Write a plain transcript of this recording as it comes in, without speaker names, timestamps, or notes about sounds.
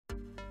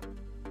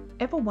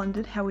Ever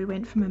wondered how we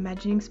went from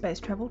imagining space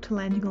travel to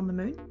landing on the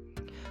moon?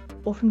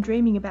 Or from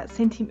dreaming about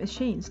sentient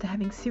machines to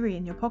having Siri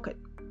in your pocket?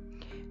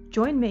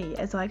 Join me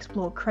as I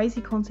explore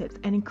crazy concepts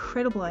and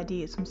incredible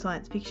ideas from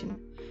science fiction,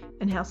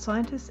 and how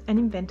scientists and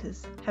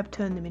inventors have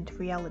turned them into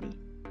reality.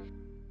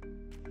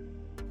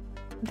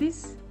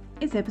 This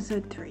is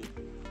episode 3,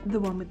 the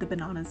one with the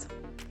bananas.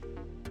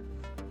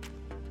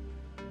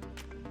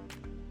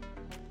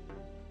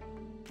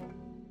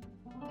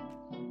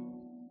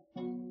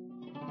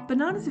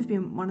 Bananas have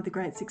been one of the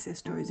great success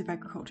stories of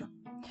agriculture.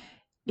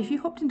 If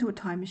you hopped into a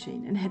time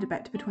machine and headed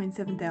back to between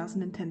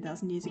 7,000 and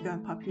 10,000 years ago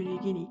in Papua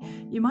New Guinea,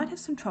 you might have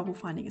some trouble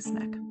finding a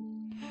snack.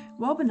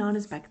 While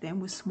bananas back then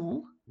were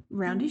small,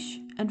 roundish,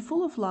 and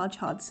full of large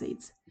hard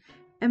seeds,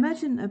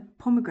 imagine a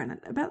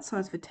pomegranate about the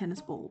size of a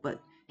tennis ball,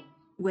 but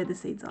where the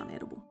seeds aren't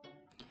edible.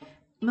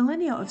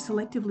 Millennia of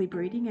selectively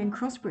breeding and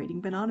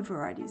crossbreeding banana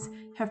varieties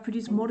have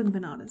produced modern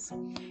bananas,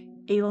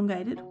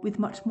 elongated with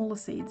much smaller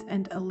seeds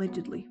and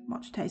allegedly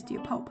much tastier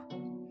pulp.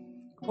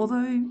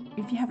 Although,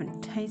 if you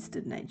haven't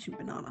tasted an ancient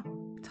banana,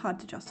 it's hard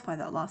to justify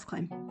that last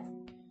claim.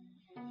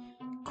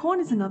 Corn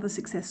is another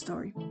success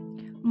story.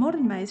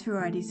 Modern maize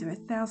varieties are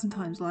 1,000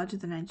 times larger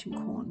than ancient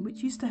corn,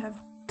 which used to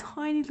have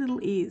tiny little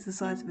ears the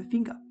size of a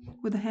finger,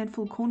 with a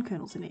handful of corn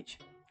kernels in each.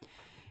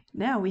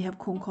 Now we have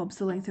corn cobs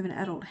the length of an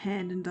adult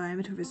hand and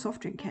diameter of a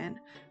soft drink can,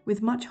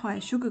 with much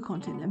higher sugar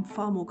content and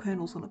far more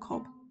kernels on a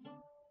cob.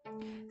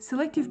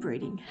 Selective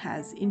breeding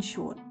has, in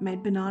short,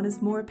 made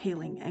bananas more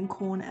appealing and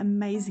corn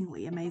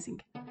amazingly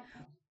amazing.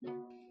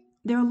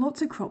 There are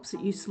lots of crops that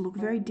used to look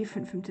very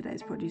different from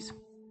today's produce.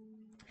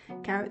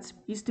 Carrots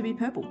used to be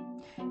purple.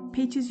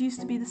 Peaches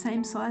used to be the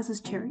same size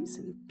as cherries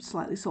and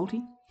slightly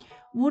salty.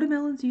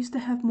 Watermelons used to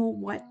have more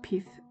white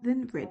pith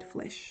than red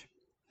flesh.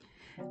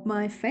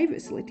 My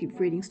favourite selective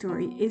breeding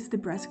story is the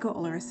Brassica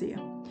oleracea,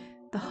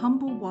 the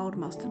humble wild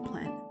mustard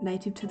plant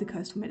native to the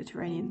coastal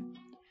Mediterranean.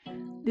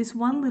 This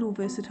one little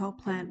versatile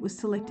plant was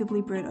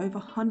selectively bred over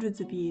hundreds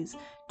of years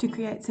to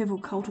create several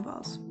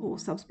cultivars, or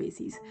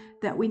subspecies,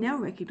 that we now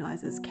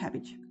recognise as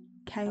cabbage,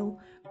 kale,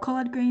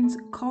 collard greens,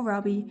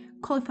 kohlrabi,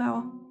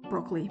 cauliflower,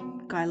 broccoli,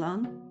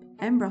 gailan,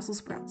 and Brussels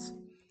sprouts.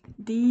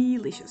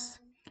 Delicious.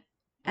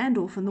 And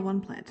all from the one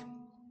plant.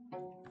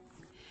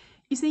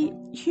 You see,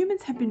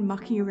 humans have been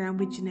mucking around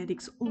with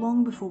genetics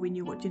long before we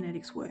knew what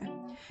genetics were.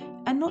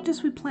 And not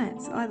just with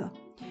plants either.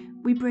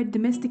 We bred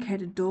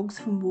domesticated dogs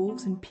from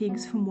wolves and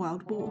pigs from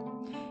wild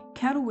boar.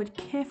 Cattle were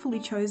carefully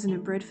chosen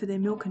and bred for their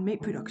milk and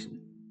meat production.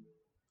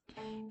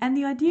 And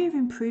the idea of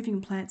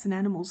improving plants and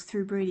animals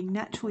through breeding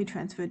naturally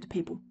transferred to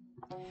people.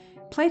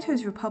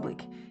 Plato's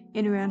Republic,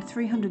 in around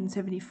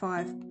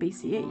 375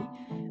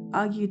 BCE,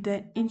 argued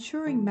that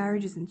ensuring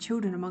marriages and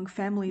children among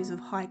families of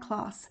high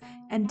class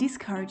and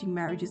discouraging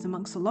marriages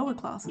amongst the lower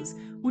classes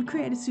would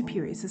create a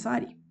superior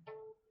society.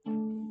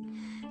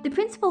 The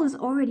principle has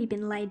already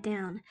been laid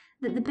down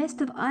that the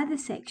best of either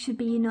sex should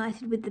be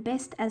united with the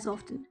best as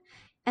often,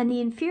 and the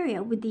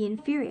inferior with the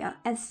inferior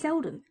as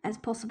seldom as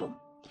possible,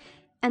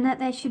 and that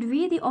they should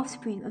rear the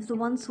offspring of the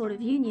one sort of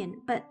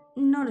union, but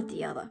not of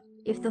the other,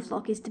 if the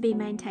flock is to be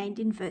maintained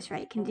in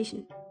first-rate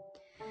condition.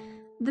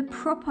 The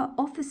proper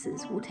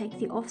officers will take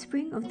the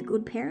offspring of the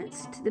good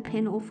parents to the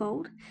pen or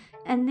fold,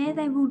 and there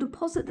they will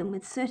deposit them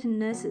with certain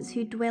nurses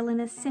who dwell in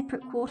a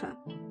separate quarter.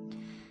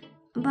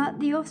 But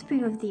the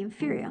offspring of the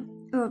inferior,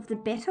 or of the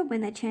better when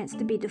they chance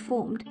to be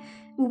deformed,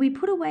 will be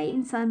put away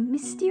in some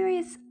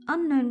mysterious,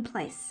 unknown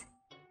place,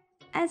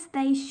 as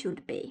they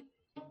should be.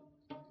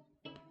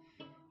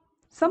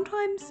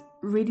 Sometimes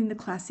reading the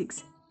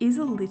classics is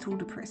a little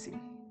depressing.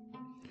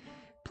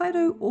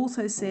 Plato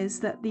also says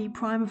that the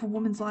prime of a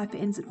woman's life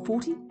ends at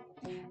 40,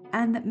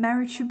 and that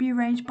marriage should be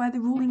arranged by the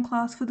ruling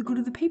class for the good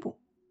of the people.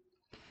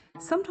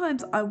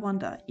 Sometimes I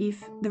wonder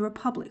if the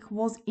Republic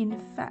was in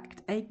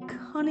fact a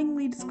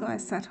cunningly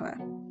disguised satire.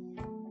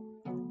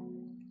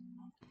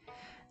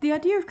 The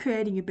idea of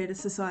creating a better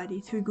society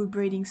through good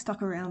breeding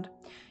stuck around.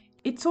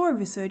 It saw a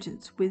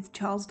resurgence with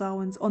Charles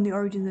Darwin's On the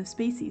Origin of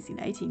Species in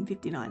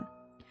 1859.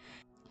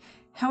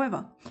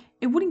 However,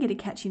 it wouldn't get a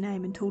catchy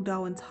name until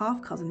Darwin's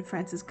half-cousin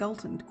Francis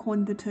Galton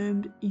coined the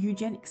term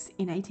eugenics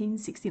in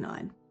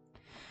 1869.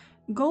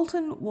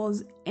 Galton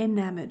was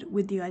enamoured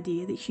with the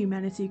idea that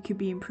humanity could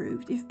be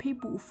improved if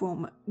people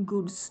from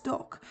good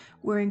stock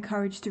were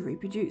encouraged to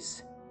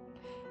reproduce.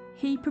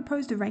 He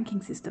proposed a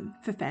ranking system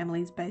for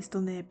families based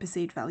on their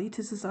perceived value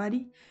to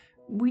society,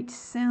 which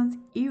sounds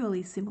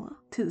eerily similar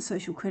to the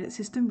social credit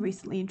system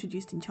recently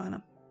introduced in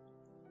China.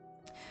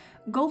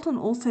 Galton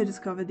also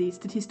discovered the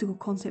statistical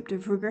concept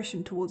of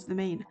regression towards the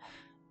mean,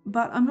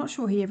 but I'm not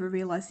sure he ever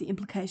realised the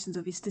implications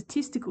of his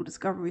statistical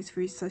discoveries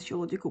for his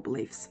sociological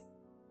beliefs.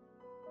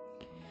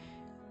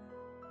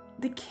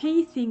 The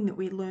key thing that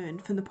we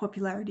learned from the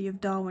popularity of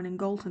Darwin and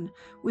Galton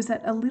was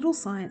that a little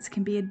science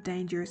can be a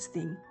dangerous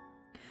thing.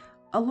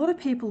 A lot of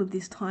people of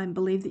this time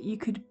believed that you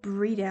could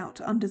breed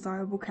out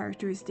undesirable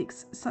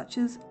characteristics such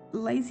as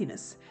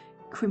laziness,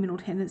 criminal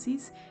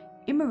tendencies,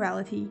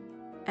 immorality,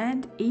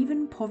 and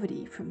even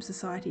poverty from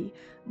society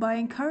by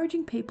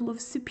encouraging people of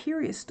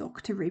superior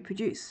stock to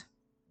reproduce.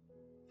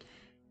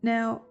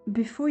 Now,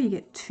 before you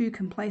get too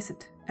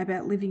complacent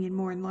about living in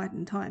more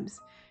enlightened times,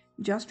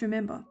 just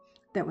remember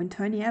that when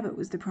Tony Abbott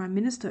was the Prime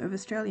Minister of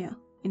Australia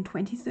in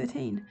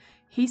 2013,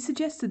 he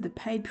suggested that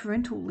paid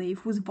parental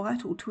leave was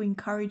vital to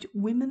encourage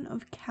women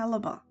of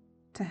calibre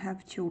to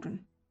have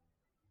children.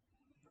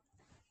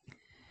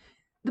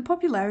 The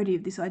popularity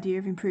of this idea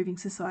of improving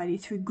society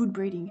through good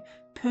breeding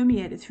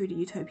permeated through to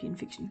utopian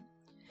fiction.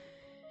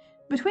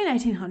 Between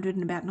 1800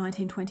 and about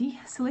 1920,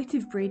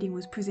 selective breeding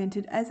was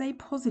presented as a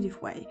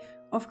positive way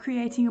of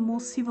creating a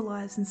more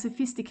civilised and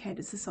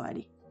sophisticated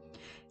society.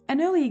 An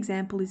early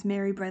example is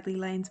Mary Bradley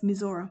Lane's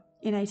Mizora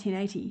in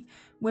 1880,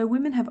 where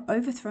women have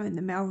overthrown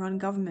the male-run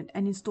government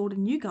and installed a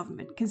new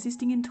government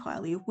consisting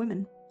entirely of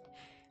women,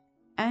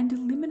 and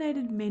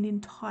eliminated men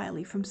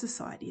entirely from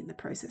society in the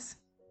process.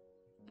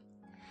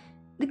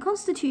 The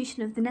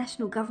constitution of the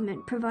national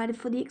government provided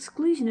for the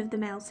exclusion of the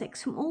male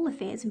sex from all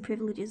affairs and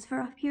privileges for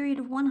a period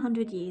of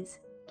 100 years.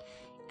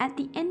 At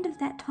the end of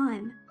that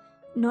time,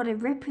 not a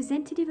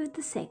representative of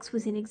the sex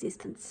was in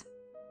existence.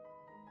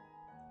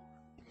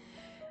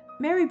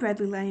 Mary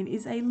Bradley Lane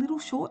is a little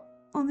short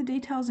on the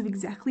details of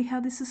exactly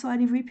how this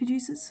society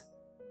reproduces.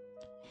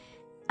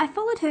 I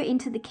followed her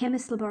into the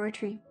chemist's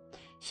laboratory.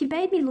 She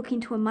bade me look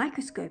into a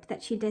microscope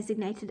that she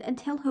designated and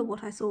tell her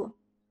what I saw.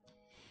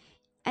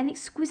 An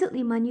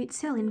exquisitely minute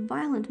cell in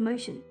violent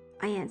motion,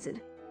 I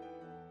answered.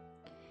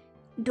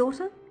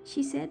 Daughter,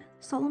 she said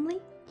solemnly,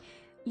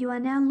 you are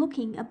now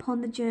looking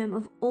upon the germ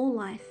of all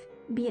life,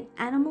 be it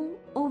animal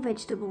or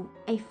vegetable,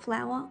 a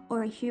flower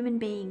or a human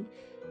being.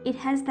 It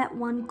has that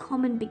one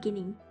common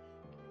beginning.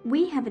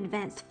 We have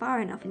advanced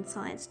far enough in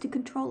science to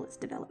control its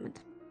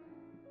development.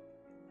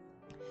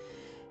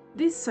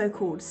 This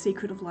so-called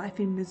secret of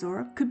life in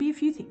Mizora could be a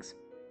few things.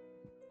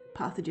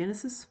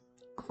 Parthenogenesis,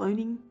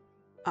 cloning,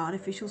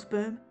 artificial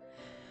sperm.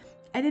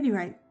 At any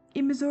rate,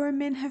 in Mizora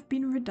men have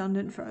been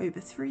redundant for over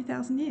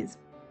 3,000 years.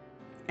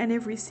 And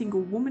every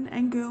single woman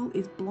and girl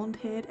is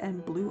blonde-haired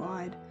and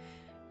blue-eyed.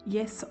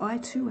 Yes, I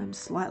too am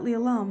slightly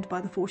alarmed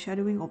by the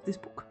foreshadowing of this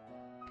book.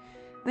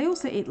 They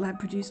also eat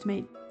lab-produced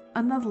meat,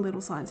 another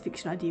little science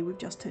fiction idea we've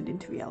just turned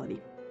into reality.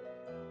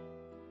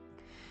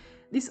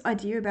 This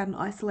idea about an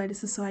isolated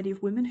society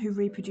of women who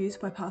reproduce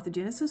by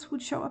parthenogenesis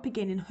would show up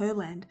again in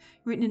Herland,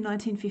 written in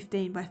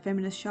 1915 by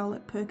feminist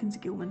Charlotte Perkins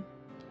Gilman.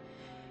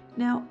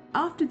 Now,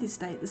 after this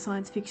date, the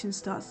science fiction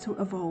starts to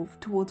evolve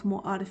towards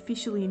more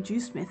artificially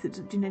induced methods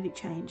of genetic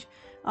change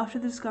after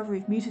the discovery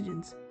of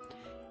mutagens,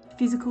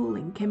 physical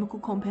and chemical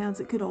compounds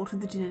that could alter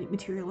the genetic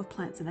material of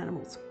plants and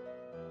animals.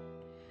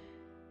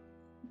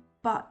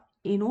 But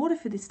in order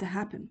for this to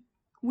happen,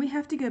 we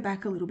have to go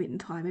back a little bit in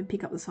time and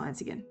pick up the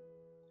science again.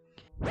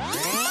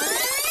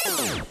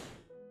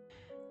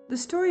 The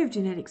story of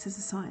genetics as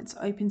a science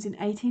opens in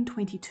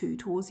 1822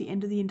 towards the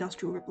end of the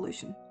Industrial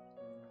Revolution.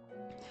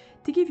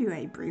 To give you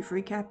a brief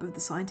recap of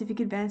the scientific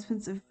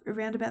advancements of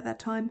around about that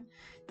time,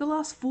 the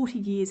last 40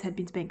 years had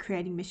been spent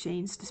creating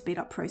machines to speed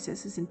up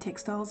processes in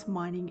textiles,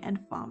 mining and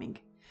farming.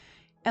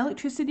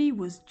 Electricity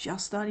was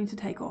just starting to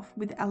take off,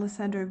 with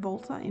Alessandro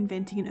Volta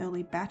inventing an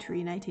early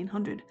battery in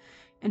 1800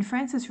 and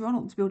Francis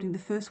Ronalds building the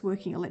first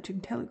working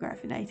electric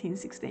telegraph in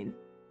 1816.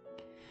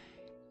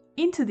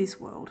 Into this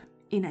world,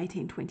 in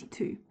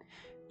 1822,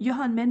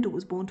 Johann Mendel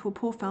was born to a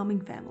poor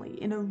farming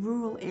family in a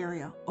rural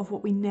area of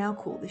what we now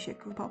call the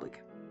Czech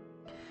Republic.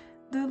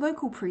 The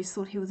local priest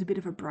thought he was a bit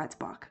of a bright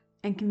spark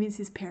and convinced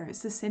his parents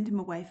to send him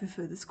away for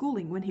further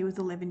schooling when he was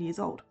 11 years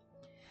old.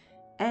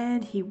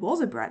 And he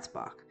was a bright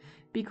spark,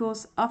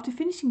 because after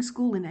finishing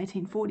school in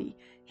 1840,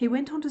 he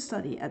went on to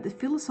study at the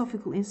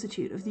Philosophical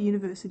Institute of the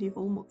University of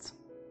Olmütz.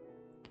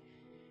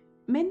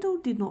 Mendel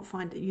did not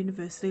find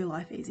university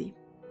life easy.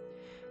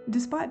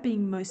 Despite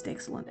being most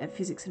excellent at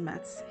physics and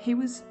maths, he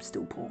was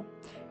still poor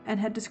and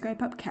had to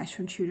scrape up cash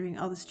from tutoring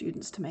other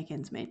students to make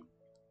ends meet.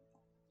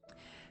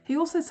 He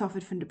also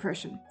suffered from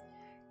depression,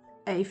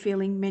 a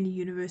feeling many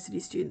university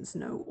students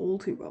know all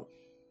too well.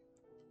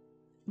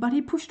 But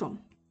he pushed on.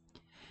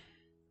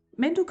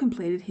 Mendel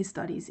completed his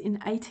studies in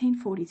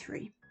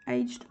 1843,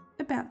 aged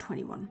about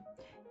 21,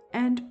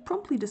 and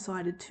promptly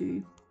decided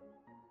to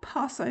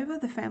pass over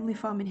the family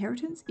farm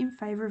inheritance in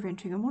favour of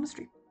entering a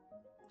monastery.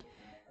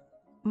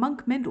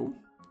 Monk Mendel,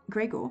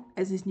 Gregor,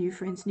 as his new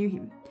friends knew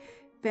him,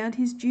 found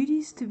his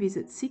duties to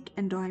visit sick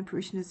and dying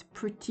parishioners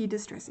pretty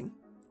distressing.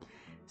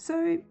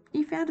 So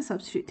he found a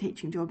substitute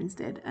teaching job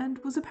instead and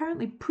was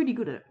apparently pretty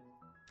good at it.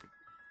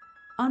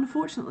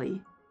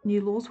 Unfortunately,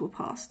 new laws were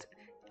passed,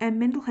 and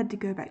Mendel had to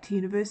go back to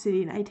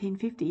university in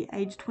 1850,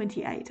 aged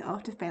 28,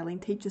 after failing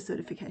teacher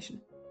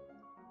certification.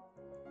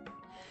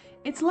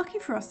 It's lucky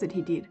for us that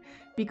he did,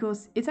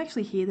 because it's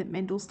actually here that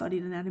Mendel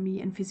studied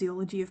anatomy and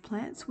physiology of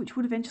plants, which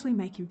would eventually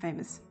make him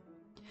famous.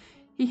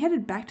 He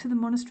headed back to the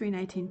monastery in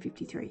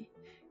 1853,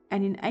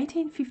 and in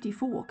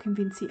 1854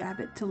 convinced the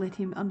abbot to let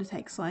him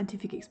undertake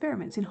scientific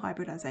experiments in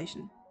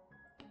hybridization.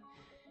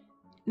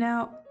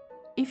 Now,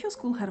 if your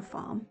school had a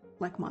farm,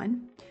 like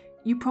mine,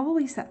 you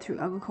probably sat through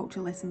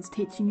agriculture lessons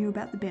teaching you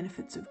about the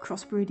benefits of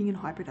crossbreeding and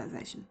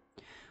hybridization,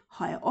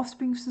 higher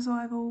offspring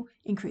survival,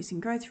 increasing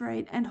growth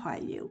rate, and higher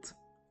yields.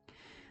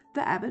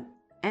 The abbot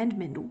and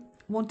Mendel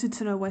wanted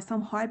to know why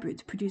some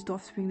hybrids produced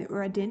offspring that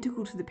were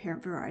identical to the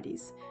parent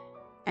varieties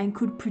and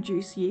could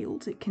produce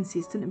yields at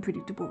consistent and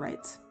predictable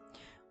rates,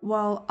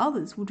 while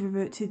others would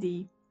revert to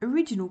the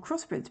original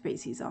crossbred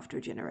species after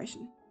a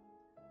generation.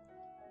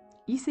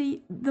 You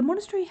see, the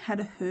monastery had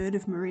a herd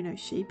of merino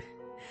sheep,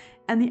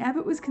 and the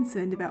abbot was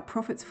concerned about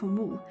profits from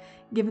wool,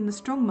 given the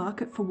strong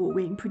market for wool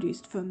being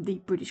produced from the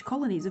British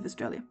colonies of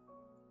Australia.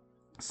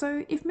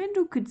 So if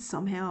Mendel could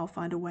somehow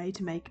find a way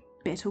to make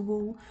better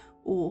wool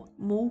or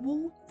more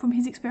wool from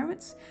his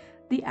experiments,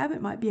 the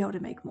abbot might be able to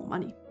make more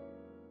money.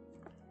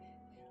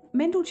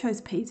 Mendel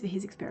chose peas for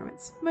his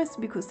experiments,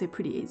 mostly because they're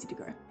pretty easy to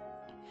grow.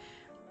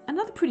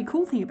 Another pretty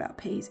cool thing about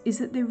peas is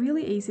that they're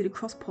really easy to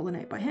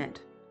cross-pollinate by hand.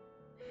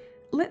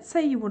 Let's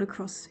say you want to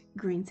cross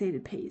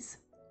green-seeded peas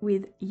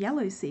with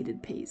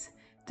yellow-seeded peas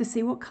to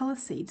see what colour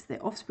seeds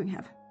their offspring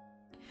have.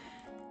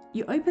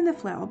 You open the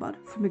flower bud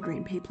from a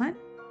green pea plant,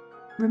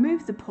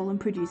 remove the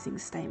pollen-producing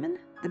stamen,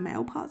 the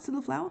male parts of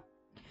the flower,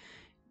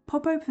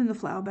 pop open the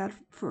flower bud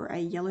for a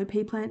yellow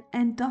pea plant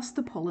and dust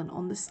the pollen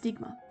on the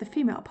stigma, the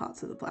female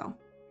parts of the flower.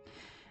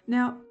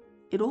 Now,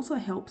 it also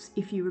helps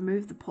if you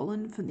remove the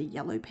pollen from the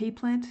yellow pea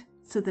plant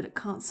so that it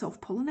can't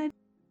self-pollinate.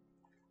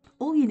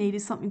 All you need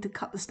is something to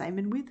cut the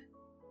stamen with,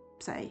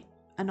 say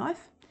a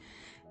knife,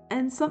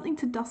 and something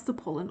to dust the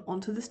pollen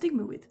onto the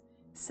stigma with,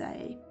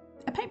 say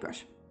a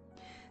paintbrush.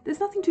 There's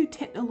nothing too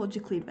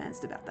technologically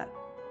advanced about that.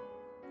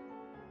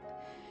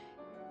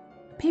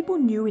 People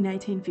knew in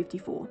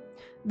 1854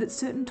 that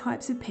certain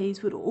types of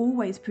peas would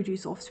always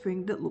produce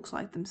offspring that looks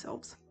like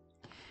themselves.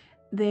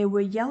 There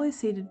were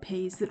yellow-seeded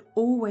peas that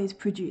always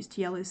produced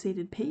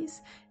yellow-seeded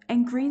peas,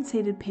 and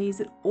green-seeded peas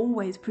that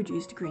always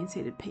produced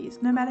green-seeded peas,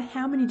 no matter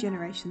how many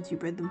generations you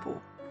bred them for.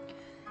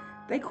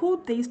 They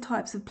called these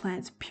types of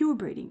plants pure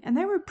breeding, and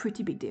they were a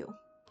pretty big deal,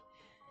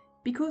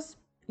 because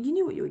you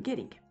knew what you were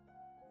getting.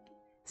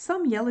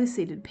 Some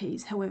yellow-seeded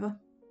peas, however,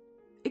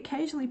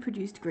 occasionally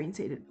produced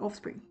green-seeded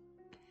offspring.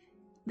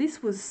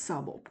 This was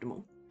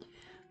suboptimal.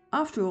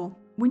 After all,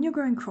 when you're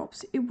growing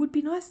crops, it would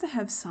be nice to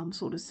have some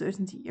sort of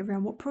certainty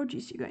around what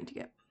produce you're going to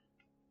get.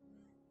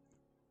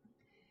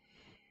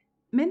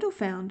 Mendel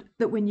found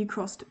that when you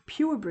crossed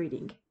pure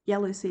breeding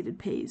yellow-seeded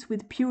peas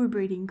with pure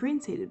breeding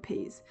green-seeded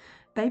peas,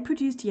 they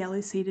produced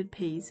yellow-seeded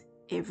peas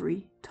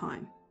every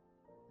time.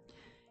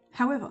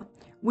 However,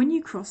 when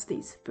you cross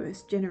these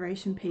first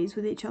generation peas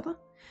with each other,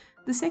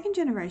 the second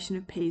generation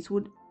of peas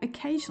would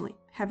occasionally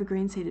have a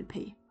green-seeded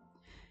pea.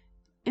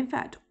 In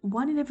fact,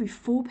 1 in every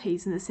 4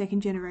 peas in the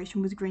second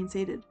generation was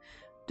green-seeded,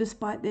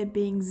 despite there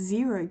being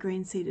 0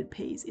 green-seeded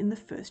peas in the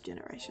first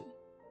generation.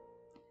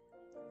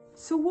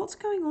 So what's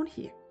going on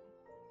here?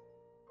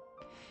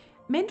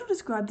 Mendel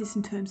described this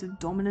in terms of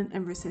dominant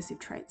and recessive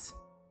traits.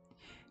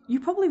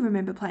 You probably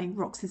remember playing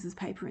rock, scissors,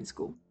 paper in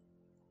school.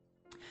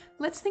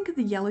 Let's think of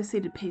the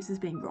yellow-seeded peas as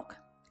being rock,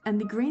 and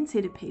the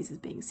green-seeded peas as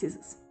being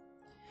scissors.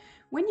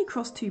 When you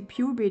cross 2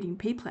 pure breeding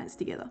pea plants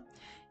together,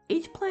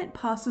 each plant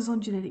passes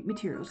on genetic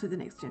material to the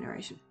next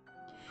generation.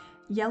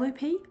 Yellow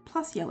pea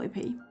plus yellow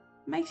pea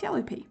makes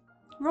yellow pea.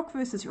 Rock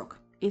versus rock.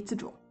 It's a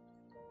draw.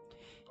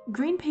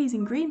 Green peas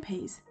and green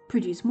peas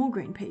produce more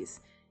green peas.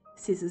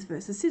 Scissors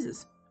versus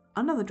scissors.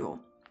 Another draw.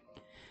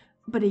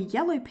 But a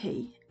yellow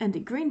pea and a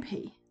green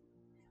pea,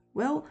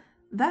 well,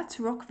 that's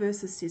rock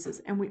versus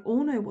scissors, and we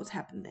all know what's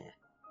happened there.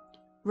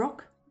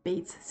 Rock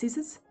beats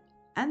scissors,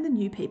 and the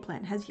new pea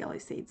plant has yellow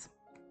seeds.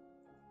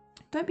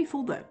 Don't be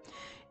fooled though.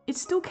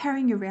 It's still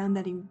carrying around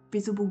that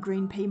invisible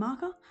green pea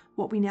marker,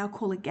 what we now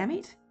call a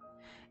gamete.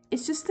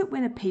 It's just that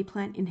when a pea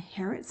plant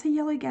inherits a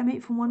yellow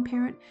gamete from one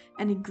parent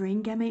and a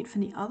green gamete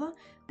from the other,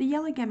 the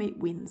yellow gamete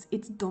wins.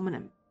 It's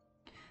dominant.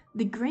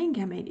 The green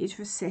gamete is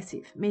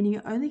recessive, meaning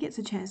it only gets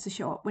a chance to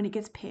show up when it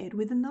gets paired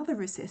with another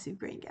recessive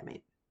green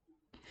gamete.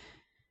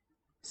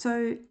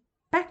 So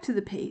back to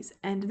the peas,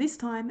 and this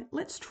time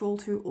let's trawl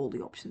through all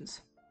the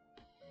options.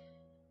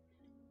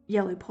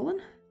 Yellow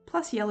pollen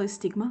plus yellow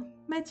stigma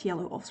makes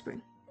yellow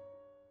offspring.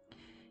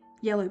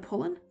 Yellow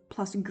pollen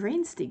plus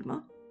green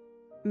stigma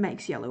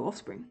makes yellow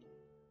offspring.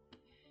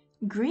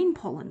 Green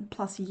pollen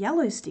plus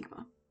yellow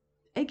stigma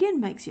again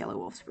makes yellow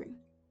offspring.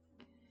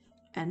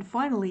 And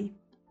finally,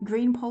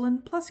 green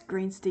pollen plus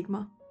green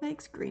stigma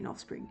makes green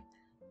offspring.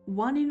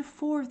 1 in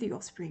 4 of the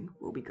offspring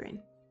will be green.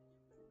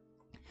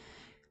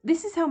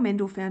 This is how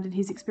Mendel found in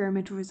his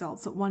experimental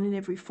results that 1 in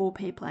every 4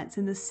 pea plants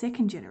in the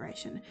second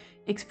generation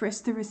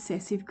expressed the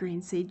recessive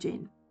green seed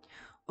gene.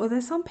 Although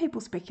some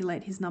people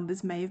speculate his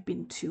numbers may have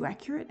been too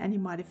accurate and he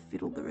might have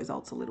fiddled the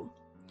results a little.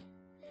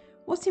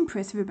 What's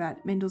impressive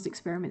about Mendel's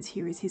experiments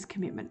here is his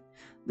commitment.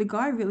 The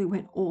guy really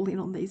went all in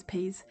on these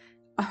peas.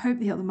 I hope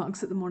the other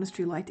monks at the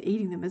monastery liked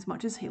eating them as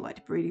much as he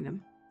liked breeding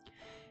them.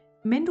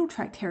 Mendel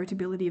tracked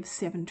heritability of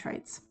 7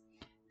 traits: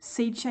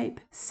 seed shape,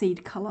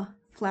 seed colour,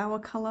 flower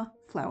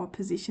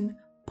position,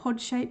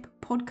 pod shape,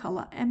 pod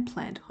colour, and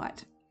plant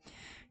height.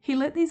 He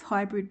let these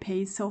hybrid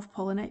peas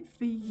self-pollinate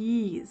for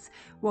years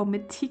while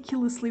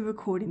meticulously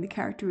recording the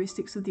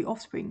characteristics of the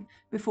offspring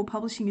before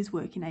publishing his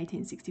work in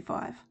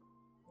 1865.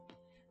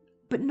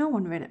 But no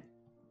one read it.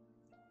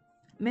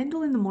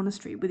 Mendel in the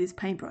monastery with his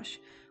paintbrush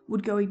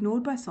would go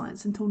ignored by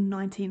science until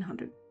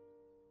 1900.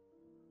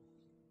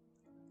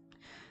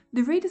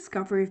 The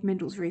rediscovery of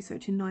Mendel's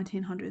research in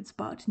 1900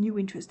 sparked new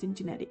interest in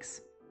genetics.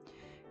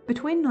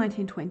 Between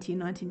 1920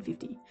 and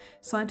 1950,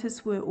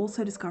 scientists were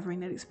also discovering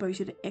that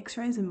exposure to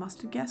X-rays and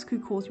mustard gas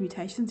could cause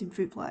mutations in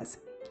fruit flies.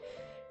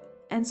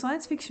 And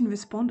science fiction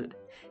responded,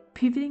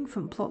 pivoting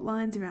from plot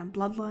lines around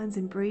bloodlines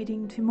and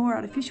breeding to more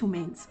artificial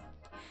means.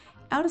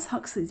 Aldous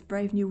Huxley's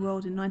Brave New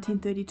World in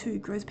 1932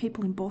 grows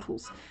people in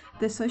bottles,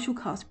 their social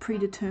caste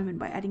predetermined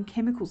by adding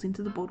chemicals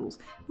into the bottles,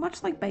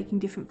 much like baking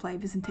different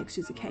flavours and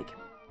textures of cake.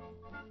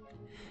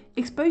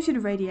 Exposure to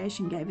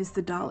radiation gave us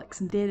the Daleks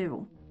and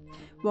Daredevil,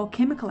 while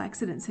chemical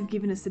accidents have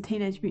given us the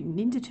Teenage Mutant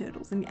Ninja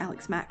Turtles and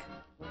Alex Mack.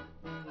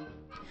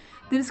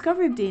 The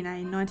discovery of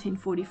DNA in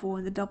 1944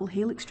 and the double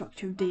helix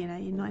structure of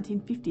DNA in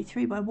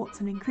 1953 by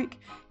Watson and Crick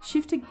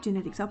shifted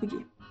genetics up a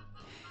gear.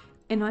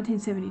 In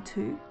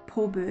 1972,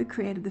 Paul Berg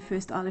created the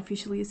first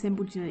artificially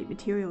assembled genetic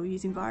material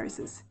using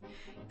viruses.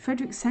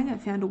 Frederick Sanger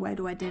found a way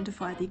to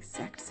identify the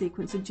exact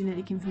sequence of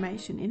genetic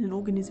information in an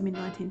organism in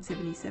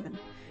 1977.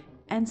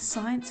 And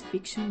science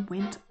fiction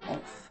went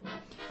off.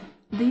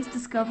 These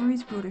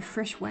discoveries brought a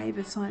fresh wave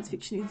of science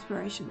fiction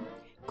inspiration.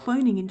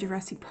 Cloning in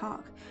Jurassic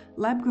Park,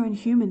 lab-grown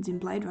humans in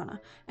Blade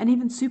Runner, and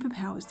even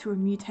superpowers through a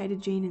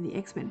mutated gene in the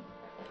X-Men.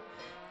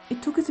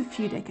 It took us a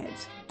few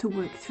decades to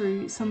work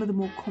through some of the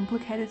more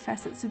complicated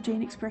facets of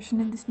gene expression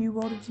in this new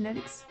world of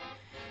genetics.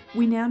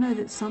 We now know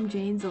that some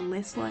genes are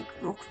less like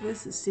rock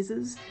versus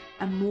scissors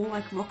and more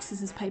like rock,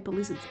 scissors, paper,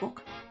 lizard, Spock.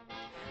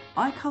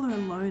 Eye colour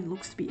alone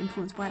looks to be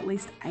influenced by at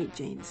least 8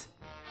 genes.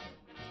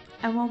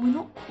 And while we're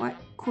not quite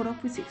caught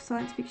up with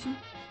science fiction,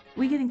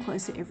 we're getting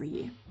closer every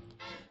year.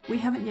 We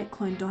haven't yet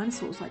cloned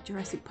dinosaurs like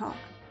Jurassic Park,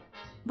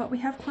 but we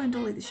have cloned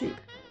Dolly the sheep.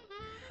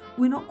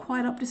 We're not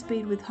quite up to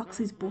speed with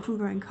Huxley's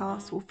bottle-grown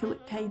casts or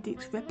Philip K.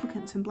 Dick's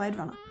replicants in Blade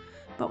Runner,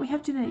 but we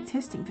have genetic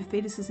testing for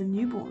fetuses and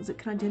newborns that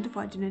can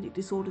identify genetic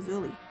disorders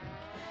early.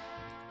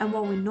 And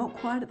while we're not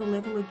quite at the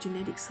level of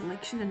genetic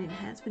selection and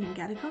enhancement in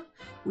Gattaca,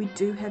 we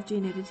do have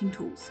gene editing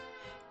tools.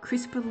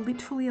 CRISPR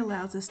literally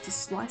allows us to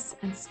slice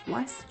and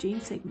splice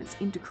gene segments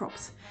into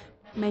crops,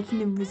 making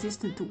them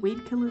resistant to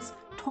weed killers,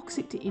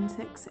 toxic to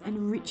insects,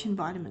 and rich in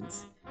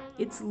vitamins.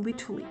 It's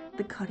literally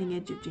the cutting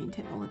edge of gene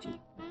technology.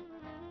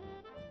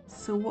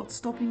 So what's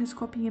stopping us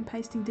copying and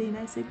pasting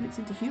DNA segments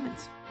into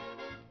humans?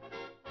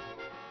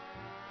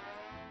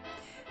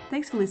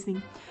 Thanks for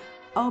listening.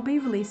 I'll be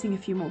releasing a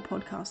few more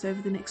podcasts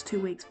over the next 2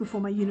 weeks before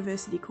my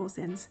university course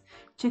ends.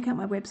 Check out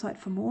my website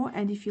for more,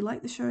 and if you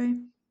like the show,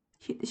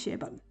 hit the share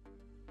button.